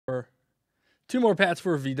2 more pats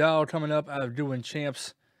for Vidal coming up out of Goodwin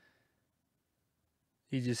Champs.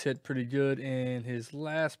 He just hit pretty good in his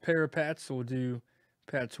last pair of pats, so we'll do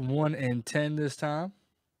pats 1 and 10 this time.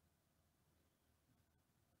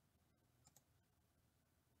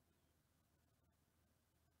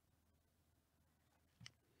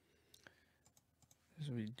 As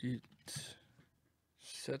we get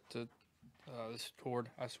set to this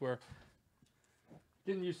cord, I swear.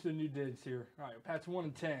 Getting used to the new digs here. All right, pats 1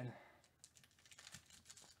 and 10.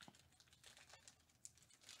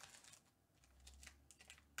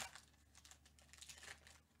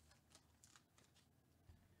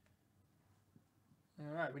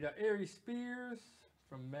 All right, we got Ari Spears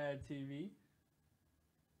from Mad TV.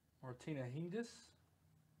 Martina Hingis.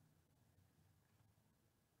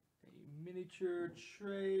 A miniature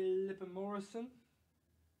Trey Lippin Morrison.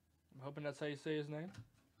 I'm hoping that's how you say his name.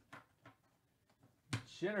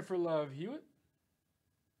 Jennifer Love Hewitt.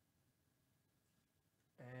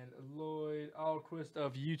 And Lloyd Alquist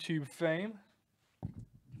of YouTube fame.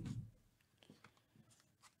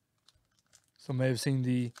 Some may have seen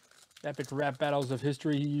the epic rap battles of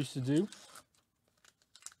history he used to do.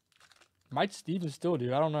 Might Steven still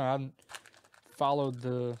do. I don't know. I haven't followed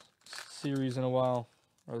the series in a while,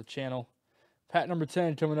 or the channel. Pat number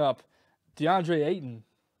 10 coming up. DeAndre Ayton.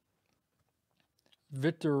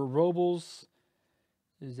 Victor Robles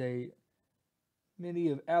is a mini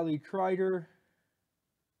of Ali Kreider.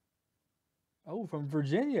 Oh, from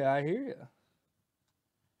Virginia, I hear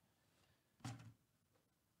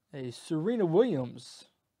you. A Serena Williams.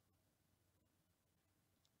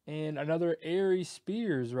 And another Ari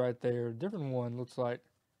Spears right there. Different one, looks like,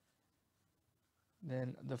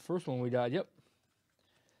 than the first one we got. Yep.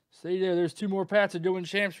 Stay there. There's 2 more pats of Goodwin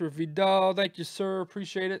Champs for Vidal. Thank you, sir.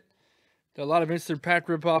 Appreciate it. Got a lot of instant pack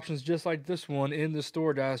rip options just like this one in the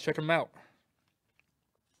store, guys. Check them out.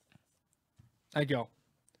 Thank y'all.